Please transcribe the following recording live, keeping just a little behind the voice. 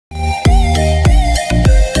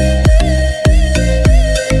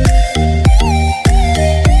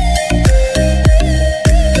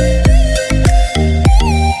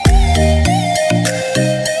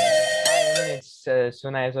so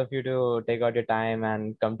nice of you to take out your time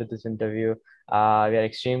and come to this interview. We are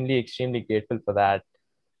extremely grateful for that.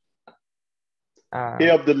 Hey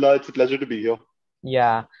Uh, Abdullah, it's a pleasure to be here.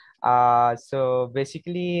 yeah. So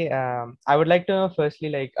basically, I would like to know firstly,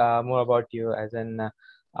 like, more about you, as in,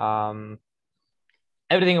 um,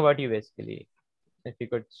 everything about you, basically. If you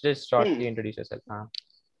could just Hmm. shortly introduce yourself.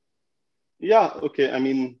 Yeah, okay.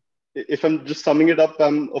 If I'm just summing it up,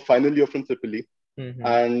 I'm a final year from Tripoli Mm-hmm.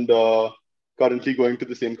 and currently going to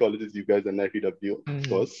the same college as you guys, NITW, of Mm-hmm.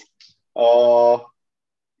 course. Uh,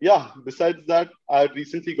 yeah, besides that, I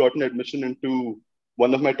recently got an admission into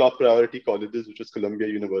one of my top priority colleges, which is Columbia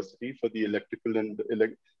University, for the electrical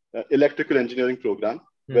engineering program,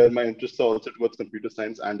 where Mm-hmm. my interests are also towards computer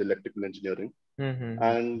science and electrical engineering. Mm-hmm.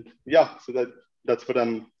 And yeah, so that's what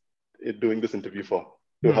I'm doing this interview for,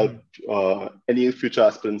 to help Mm-hmm. any future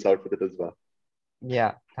aspirants out with it as well.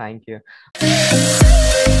 Yeah, thank you.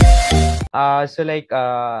 So like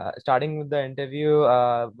starting with the interview,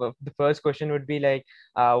 the first question would be like,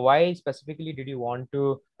 why specifically did you want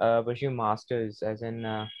to pursue masters? As in,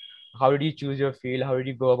 how did you choose your field? How did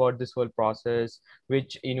you go about this whole process?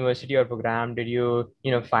 Which university or program did you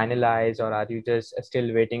finalize, or are you just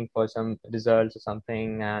still waiting for some results or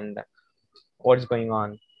something? And what is going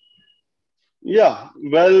on? Yeah,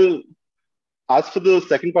 well, as for the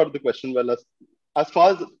second part of the question, well, as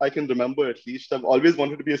far as I can remember, at least, I've always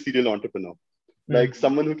wanted to be a serial entrepreneur, like Mm-hmm.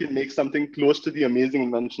 someone who can make something close to the amazing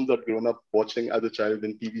inventions I've grown up watching as a child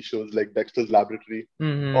in TV shows like Dexter's Laboratory or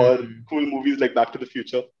Mm-hmm. cool movies like Back to the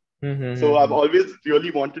Future. So I've Mm-hmm. always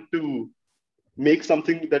really wanted to make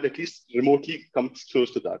something that at least remotely comes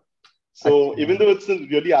close to that. So even Acha. though it's a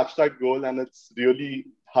really abstract goal and it's really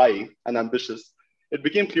high and ambitious, it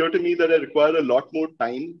became clear to me that I require a lot more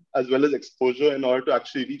time as well as exposure in order to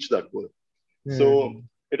actually reach that goal. So Mm-hmm.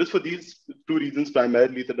 it is for these two reasons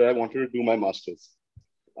primarily that I wanted to do my master's.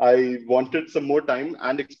 I wanted some more time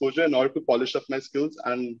and exposure in order to polish up my skills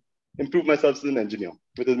and improve myself as an engineer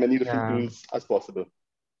with as many different Yeah. tools as possible.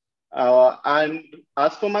 And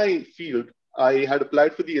as for my field, I had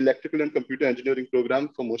applied for the electrical and computer engineering program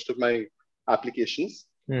for most of my applications.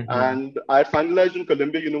 Mm-hmm. And I had finalized in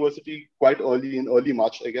Columbia University quite early in early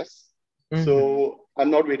March, I guess. Mm-hmm. So I'm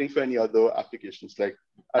not waiting for any other applications. Like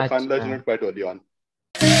I finalized in Acha. it quite early on.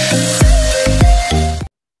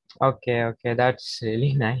 Okay, that's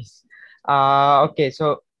really nice. Okay,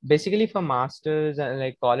 so basically for masters and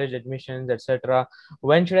like college admissions, etc.,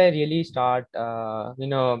 when should I really start,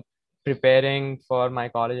 preparing for my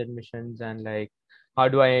college admissions, and like how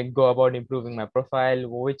do I go about improving my profile?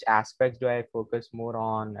 Which aspects do I focus more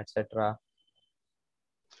on, etc.?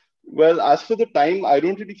 Well, as for the time, I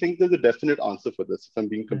don't really think there's a definite answer for this, if I'm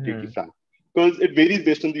being completely Mm-hmm. frank, because it varies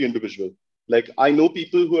based on the individual. Like, I know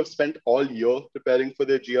people who have spent all year preparing for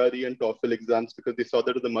their GRE and TOEFL exams because they saw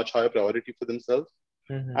that as a much higher priority for themselves.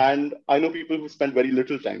 Mm-hmm. And I know people who spent very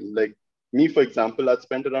little time. Like me, for example, I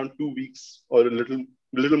spent around 2 weeks or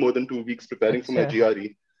little more than 2 weeks preparing for my Acha. GRE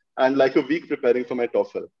and like a week preparing for my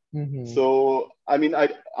TOEFL. Mm-hmm. So, I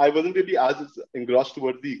wasn't really as engrossed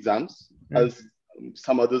towards the exams Mm-hmm. as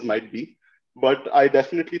some others might be, but I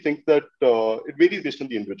definitely think that it varies based on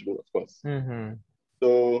the individual, of course. Mm-hmm.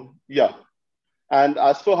 So, yeah. And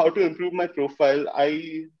as for how to improve my profile,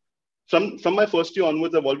 from my first year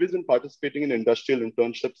onwards, I've always been participating in industrial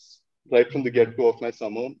internships right from the Mm-hmm. get-go of my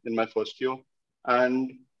summer in my first year.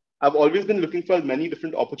 And I've always been looking for as many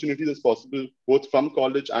different opportunities as possible, both from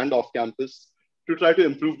college and off campus, to try to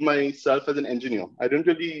improve myself as an engineer. I didn't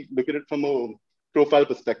really look at it from a profile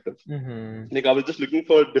perspective. Mm-hmm. Like I was just looking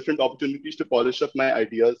for different opportunities to polish up my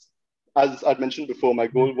ideas. As I'd mentioned before, my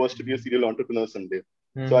goal was to be a serial entrepreneur someday.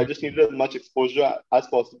 So I Mm-hmm. just needed as much exposure as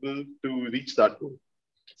possible to reach that goal.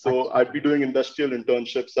 So I'd be Acha. doing industrial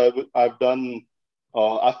internships. I've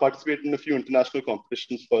participated in a few international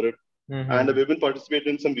competitions for it, and I've Mm-hmm. even participated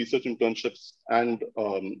in some research internships and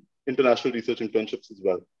international research internships as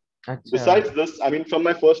well. Acha. Besides this, from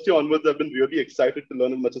my first year onwards, I've been really excited to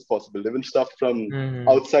learn as much as possible, even stuff from Mm-hmm.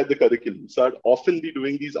 outside the curriculum. So I'd often be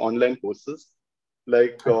doing these online courses.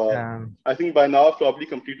 Like Acha. I think by now I've probably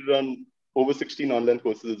completed on over 16 online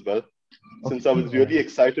courses as well, since I was Okay. really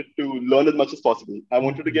excited to learn as much as possible. I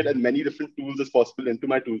wanted to get as Mm-hmm. many different tools as possible into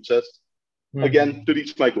my tool chest, again, to Mm-hmm.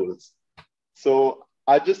 reach my goals. So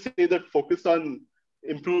I just say that focus on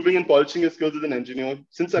improving and polishing your skills as an engineer.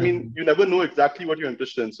 Since Mm-hmm. you never know exactly what you're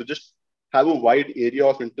interested in. So just have a wide area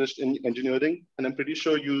of interest in engineering, and I'm pretty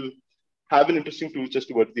sure you'll have an interesting tool chest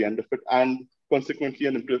towards the end of it, and consequently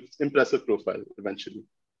an impressive profile eventually.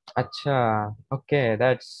 Acha. Okay,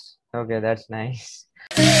 that's nice.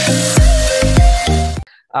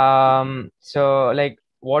 So like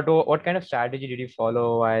what kind of strategy did you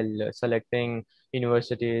follow while selecting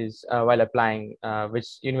universities, while applying? Which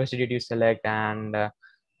university did you select, and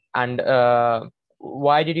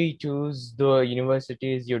why did you choose the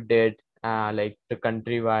universities you did, like the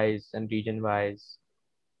country wise and region wise?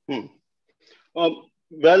 Hmm.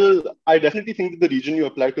 Well, I definitely think that the region you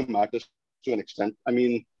apply to matters to an extent. I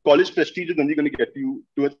mean, college prestige is only going to get you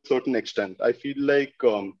to a certain extent. I feel like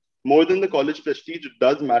more than the college prestige, it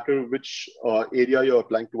does matter which area you're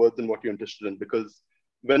applying towards and what you're interested in. Because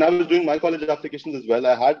when I was doing my college applications as well,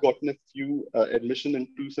 I had gotten a few admission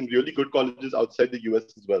into some really good colleges outside the US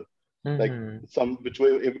as well, like Mm-hmm. some which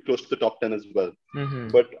were close to the top 10 as well. Mm-hmm.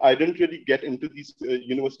 But I didn't really get into these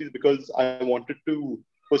universities because I wanted to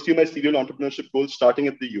pursue my serial entrepreneurship goals starting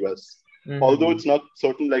at the US. Although Mm-hmm. it's not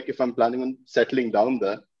certain, like if I'm planning on settling down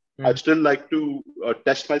there, I'd still like to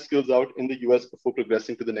test my skills out in the US before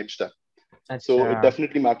progressing to the next step. So it Acha.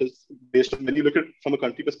 definitely matters based on when you look at it from a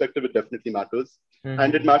country perspective, it definitely matters.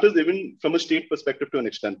 And it Mm-hmm. matters even from a state perspective to an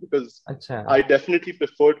extent because Acha. I definitely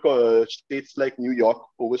preferred states like New York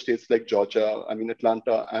over states like Georgia, I mean,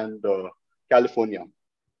 Atlanta and California.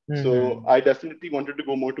 So Mm-hmm. I definitely wanted to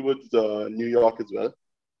go more towards New York as well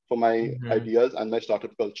for my Mm-hmm. ideas and my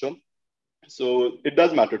startup culture. So it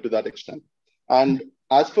does matter to that extent. And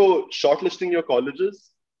as for shortlisting your colleges,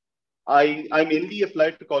 I mainly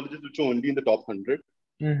applied to colleges which were only in the top 100.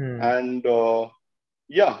 Mm-hmm. And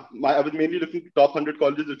I was mainly looking at top 100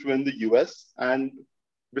 colleges which were in the US. And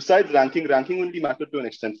besides ranking only mattered to an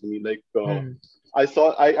extent for me. Like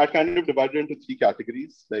I kind of divided into three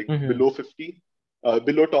categories, like Mm-hmm. below 50,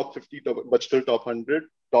 below top 50, but still top 100,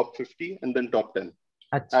 top 50, and then top 10.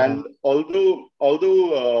 Acha. And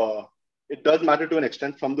although it does matter to an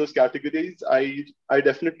extent from those categories, I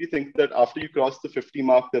definitely think that after you cross the 50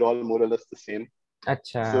 mark, they're all more or less the same.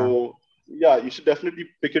 Acha. So yeah, you should definitely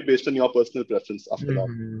pick it based on your personal preference after that.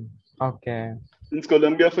 Mm-hmm. Okay. Since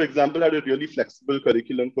Columbia, for example, had a really flexible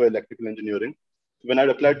curriculum for electrical engineering, when I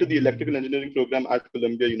applied to the Mm-hmm. electrical engineering program at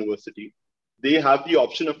Columbia University, they have the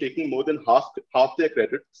option of taking more than half their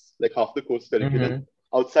credits, like half the course curriculum,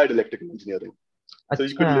 Mm-hmm. outside electrical engineering. So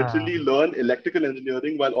you could Acha. literally learn electrical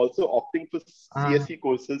engineering while also opting for Uh, CSE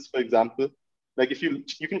courses, for example. Like if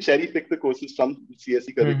you can cherry pick the courses from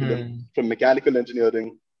CSE curriculum, mm-hmm. from mechanical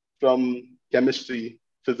engineering, from chemistry,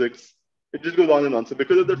 physics. It just goes on and on. So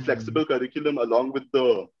because of that Mm-hmm. flexible curriculum, along with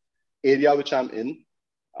the area which I'm in,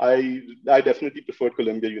 I definitely preferred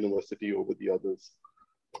Columbia University over the others.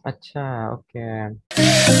 Acha. Okay.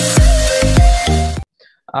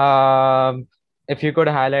 If you could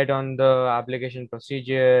highlight on the application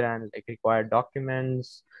procedure and like required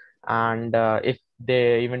documents, and if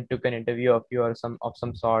they even took an interview of you or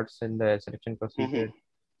some sorts in the selection procedure.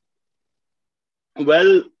 Mhm.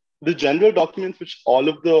 Well, the general documents which all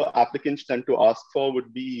of the applicants tend to ask for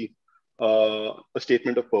would be a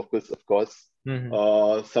statement of purpose, of course,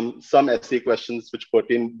 Mm-hmm. some essay questions which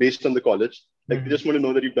pertain based on the college. Like they Mm-hmm. just want to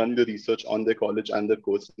know that you've done the research on their college and their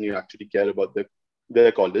course, and you actually care about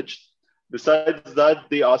their college. Besides that,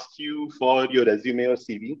 they ask you for your resume or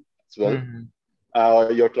CV as well,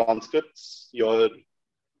 Mm-hmm. your transcripts, your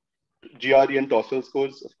GRE and TOEFL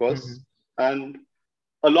scores, of Mm-hmm. course, and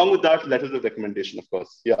along with that, letters of recommendation, of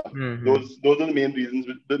course. Yeah, Mm-hmm. those are the main reasons,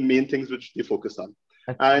 the main things which they focus on,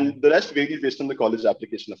 Acha. and the rest varies based on the college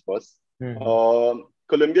application, of course. Mm-hmm.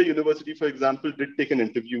 Columbia University, for example, did take an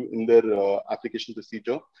interview in their application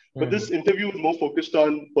procedure, but Mm-hmm. this interview was more focused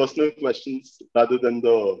on personal questions rather than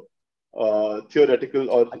the theoretical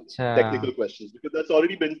or Acha. technical questions, because that's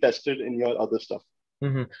already been tested in your other stuff,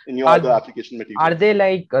 Mm-hmm. in your Are other application are materials. they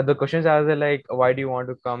like the questions, are they like why do you want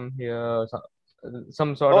to come here?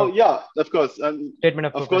 Some sort Oh of yeah, of course. And statement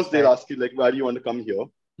of of course purpose they'll type. ask you like, why do you want to come here?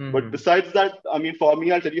 But Mm-hmm. besides that, I mean, for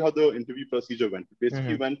me, I'll tell you how the interview procedure went. It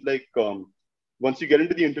basically Mm-hmm. went like, once you get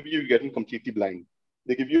into the interview, you get in completely blind.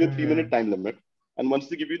 They give you a 3 minute Mm-hmm. time limit, and once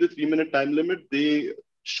they give you the 3 minute time limit, they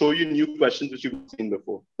show you new questions which you've seen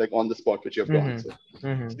before, like on the spot, which you have to Mm-hmm. answer.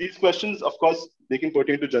 Mm-hmm. So these questions, of course, they can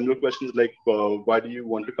pertain to general questions like, why do you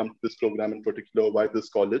want to come to this program in particular? Why this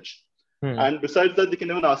college? Mm-hmm. And besides that, they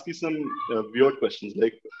can even ask you some weird questions,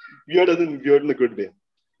 like weird as in weird in a good way.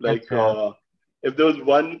 Like Acha. if there was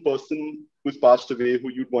one person who's passed away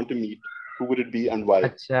who you'd want to meet, who would it be and why?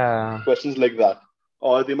 Acha. Questions like that.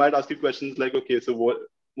 Or they might ask you questions like, okay, so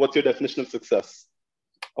what's your definition of success?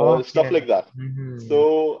 Or stuff Okay. like that. Mm-hmm.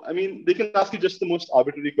 So, I mean, they can ask you just the most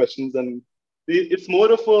arbitrary questions, and it's more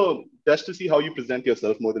of a test to see how you present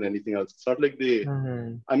yourself more than anything else. It's not like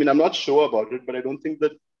Mm-hmm. I mean, I'm not sure about it, but I don't think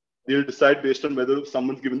that they'll decide based on whether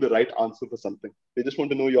someone's given the right answer for something. They just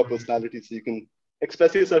want to know your personality so you can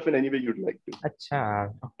express yourself in any way you'd like to.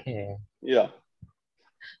 Acha. Okay. Yeah.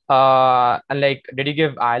 And like, did you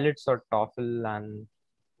give IELTS or TOEFL, and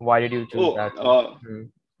why did you choose Oh, that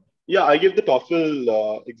one? yeah, I gave the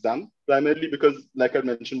TOEFL exam primarily because, like I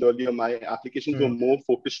mentioned earlier, my applications were more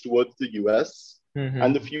focused towards the US,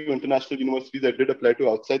 and the few international universities I did apply to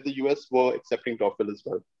outside the US were accepting TOEFL as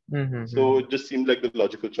well. So it just seemed like the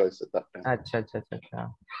logical choice at that time.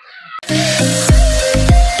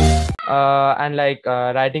 And like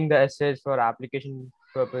writing the essays for application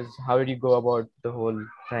purpose, how did you go about the whole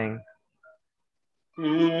thing?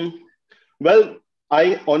 Well,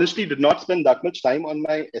 I honestly did not spend that much time on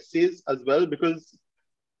my essays as well because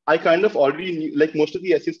I kind of already knew, like most of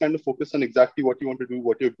the essays kind of focus on exactly what you want to do,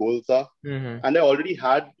 what your goals are. And I already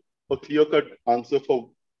had a clear-cut answer for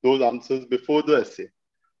those answers before the essay.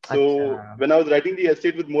 So when I was writing the essay,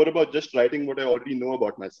 it was more about just writing what I already know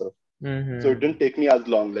about myself. So it didn't take me as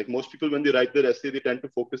long. Like most people, when they write their essay, they tend to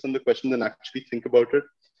focus on the question and actually think about it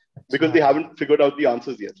because they haven't figured out the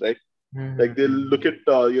answers yet, right? Like they'll look at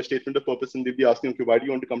your statement of purpose and they'll be asking, okay, why do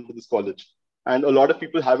you want to come to this college? And a lot of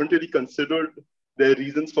people haven't really considered their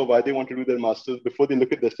reasons for why they want to do their master's before they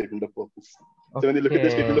look at their statement of purpose. So when they look at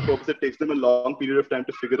their statement of purpose, it takes them a long period of time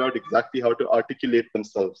to figure out exactly how to articulate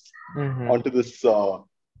themselves onto this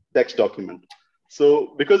text document.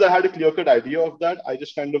 So because I had a clear-cut idea of that, I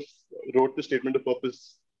just kind of wrote the statement of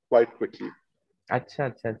purpose quite quickly.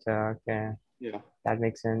 Okay. Yeah. That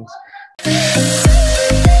makes sense.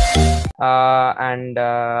 And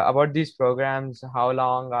about these programs, how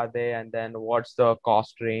long are they, and then what's the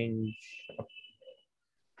cost range?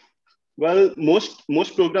 Well, most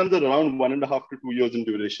programs are around 1.5 to 2 years in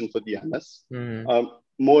duration for the MS.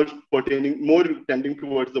 More tending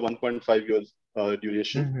towards the 1.5 years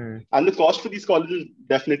duration. And the cost for these colleges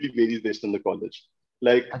definitely varies based on the college.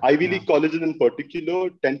 Like Ivy League colleges in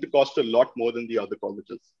particular tend to cost a lot more than the other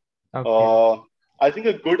colleges. I think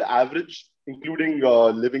a good average, including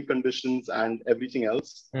living conditions and everything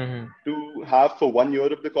else, to have for 1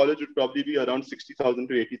 year of the college would probably be around 60,000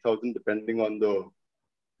 to 80,000, depending on the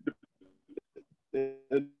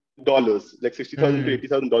dollars, like $60,000 to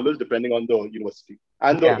 $80,000, depending on the university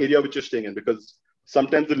and the area which you're staying in, because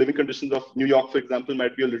sometimes the living conditions of New York, for example,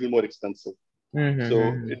 might be a little more expensive.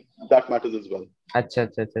 So that matters as well.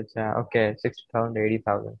 Okay, 60,000 to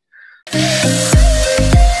 80,000.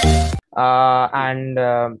 And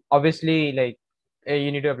obviously, like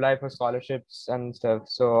you need to apply for scholarships and stuff.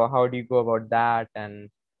 So how do you go about that? And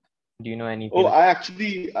do you know anything? Oh, I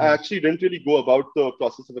actually didn't really go about the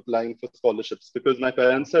process of applying for scholarships because my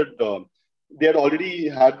parents had they had already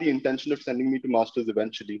had the intention of sending me to masters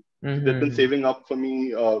eventually. So they'd been saving up for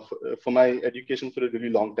me for my education for a really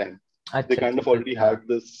long time. They kind of already had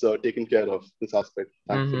this taken care of, this aspect,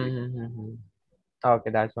 thankfully. Okay,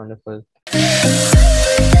 that's wonderful.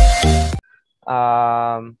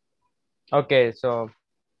 Okay, so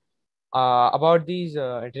about these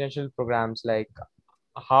international programs, like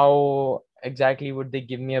how exactly would they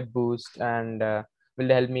give me a boost, and will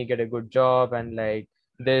they help me get a good job? And like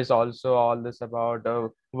there's also all this about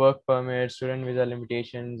work permits, student visa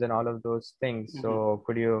limitations, and all of those things. So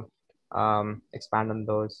could you expand on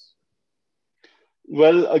those?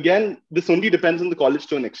 Well, again, this only depends on the college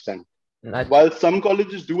to an extent. While some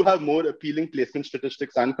colleges do have more appealing placement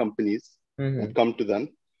statistics and companies that come to them,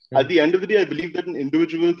 at the end of the day, I believe that an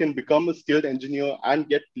individual can become a skilled engineer and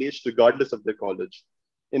get placed regardless of their college.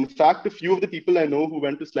 In fact, a few of the people I know who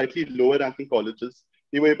went to slightly lower ranking colleges,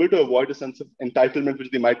 they were able to avoid a sense of entitlement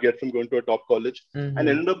which they might get from going to a top college and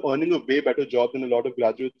ended up earning a way better job than a lot of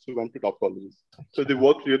graduates who went to top colleges. So they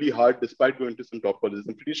worked really hard despite going to some top colleges.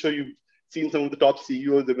 I'm pretty sure you've seen some of the top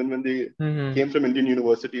CEOs, even when they came from Indian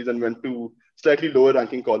universities and went to slightly lower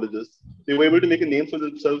ranking colleges, they were able to make a name for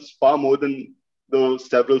themselves far more than the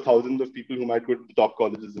several thousands of people who might go to the top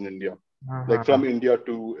colleges in India, like from India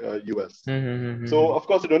to US. So, of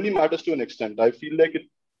course, it only matters to an extent. I feel like it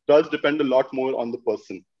does depend a lot more on the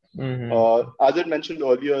person. As I mentioned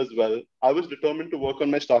earlier as well, I was determined to work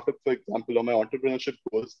on my startup, for example, or my entrepreneurship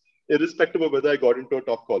goals, irrespective of whether I got into a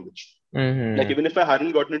top college. Like even if I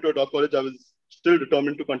hadn't gotten into a top college, I was still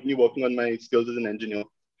determined to continue working on my skills as an engineer,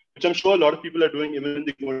 which I'm sure a lot of people are doing, even when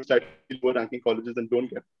they go to slightly lower ranking colleges and don't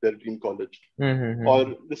get their dream college.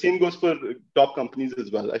 Or the same goes for top companies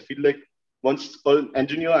as well. I feel like once an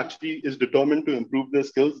engineer actually is determined to improve their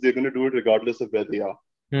skills, they're going to do it regardless of where they are.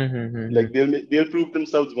 Like they'll prove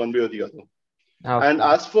themselves one way or the other. And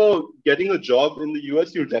as for getting a job in the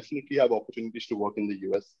US, you'll definitely have opportunities to work in the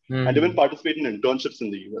US and even participate in internships in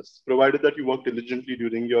the US, provided that you work diligently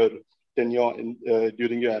during your tenure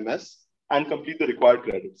during your MS and complete the required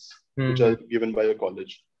credits, which are given by your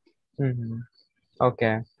college.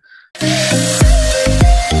 Okay.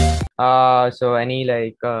 So any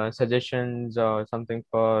like suggestions or something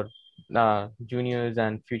for juniors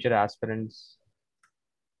and future aspirants?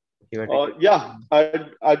 If you were to give. Yeah,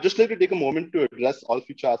 I'd just like to take a moment to address all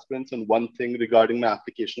future aspirants on one thing regarding my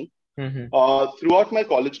application. Mm-hmm. Throughout my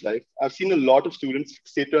college life, I've seen a lot of students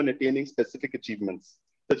fixate on attaining specific achievements,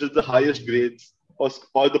 such as the highest grades or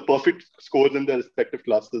the perfect scores in their respective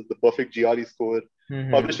classes, the perfect GRE score,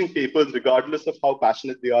 Mm-hmm. publishing papers regardless of how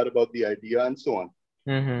passionate they are about the idea, and so on.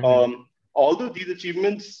 Mm-hmm. Although these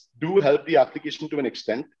achievements do help the application to an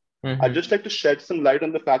extent, I'd Mm-hmm. just like to shed some light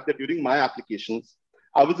on the fact that during my applications,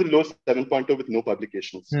 I was a low 7.0 with no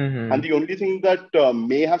publications. And Mm-hmm. the only thing that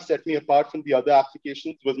may have set me apart from the other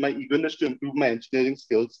applications was my eagerness to improve my engineering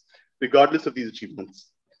skills, regardless of these achievements.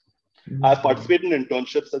 I've participated in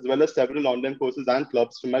internships as well as several online courses and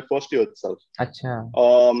clubs from my first year itself. Acha.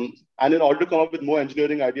 And in order to come up with more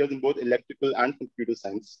engineering ideas in both electrical and computer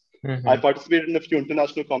science, I Mm-hmm. participated in a few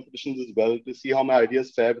international competitions as well to see how my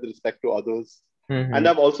ideas fare with respect to others. And Mm-hmm.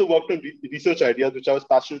 I've also worked on research ideas, which I was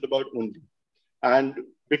passionate about only. And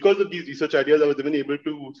because of these research ideas, I was even able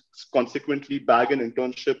to consequently bag an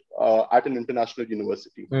internship at an international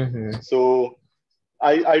university. Mm-hmm. So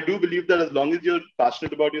I do believe that as long as you're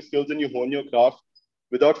passionate about your skills and you hone your craft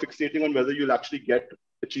without fixating on whether you'll actually get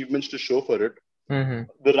achievements to show for it, Mm-hmm.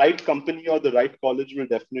 the right company or the right college will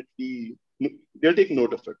definitely, they'll take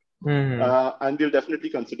note of it. Mm-hmm. And they'll definitely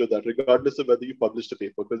consider that, regardless of whether you published a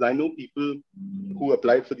paper. Because I know people who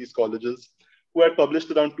applied for these colleges who had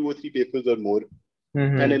published around 2 or 3 papers or more.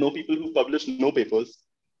 And I Mm-hmm. know people who published no papers.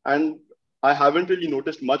 And I haven't really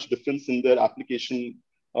noticed much difference in their application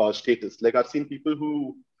status. Like I've seen people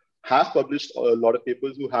who have published a lot of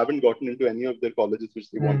papers who haven't gotten into any of their colleges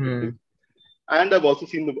which they wanted Mm-hmm. to. And I've also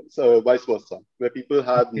seen the vice versa, where people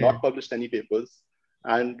have Okay. not published any papers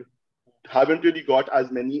and haven't really got as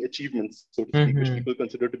many achievements, so to speak, which Mm-hmm. people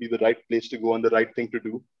consider to be the right place to go and the right thing to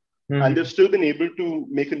do. And they've Mm-hmm. still been able to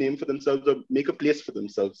make a name for themselves or make a place for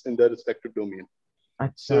themselves in their respective domain.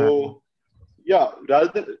 Acha. So, yeah, rather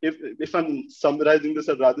than if I'm summarizing this,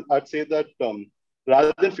 I'd say that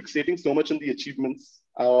rather than fixating so much on the achievements,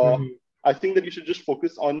 Mm-hmm. I think that you should just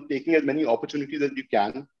focus on taking as many opportunities as you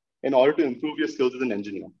can in order to improve your skills as an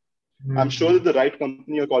engineer. I'm sure that the right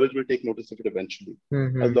company or college will take notice of it eventually,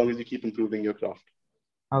 as long Mm-hmm. as you keep improving your craft.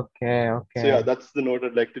 Okay. So yeah, Okay. that's the note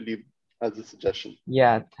I'd like to leave as a suggestion.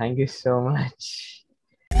 Yeah. Thank you so much.